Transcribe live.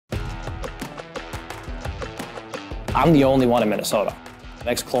I'm the only one in Minnesota. The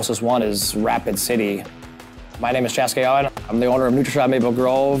next closest one is Rapid City. My name is Caske Owen. I'm the owner of NutriShop Maple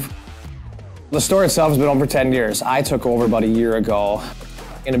Grove. The store itself has been open for 10 years. I took over about a year ago.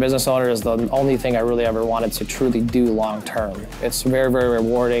 Being a business owner is the only thing I really ever wanted to truly do long term. It's very, very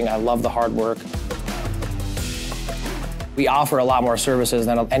rewarding. I love the hard work. We offer a lot more services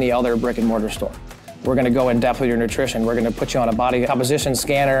than any other brick and mortar store. We're going to go in depth with your nutrition. We're going to put you on a body composition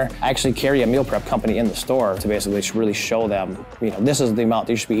scanner. I actually carry a meal prep company in the store to basically really show them, this is the amount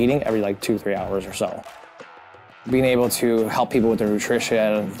that you should be eating every 2-3 hours or so. Being able to help people with their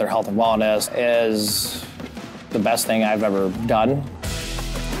nutrition, their health and wellness is the best thing I've ever done.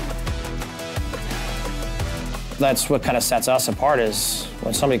 That's what kind of sets us apart is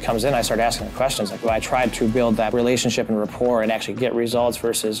when somebody comes in, I start asking them questions. I tried to build that relationship and rapport and actually get results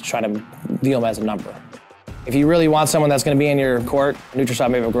versus trying to view them as a number. If you really want someone that's going to be in your court, NutriShop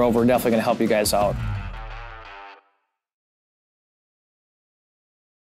Maple Grove, we're definitely going to help you guys out.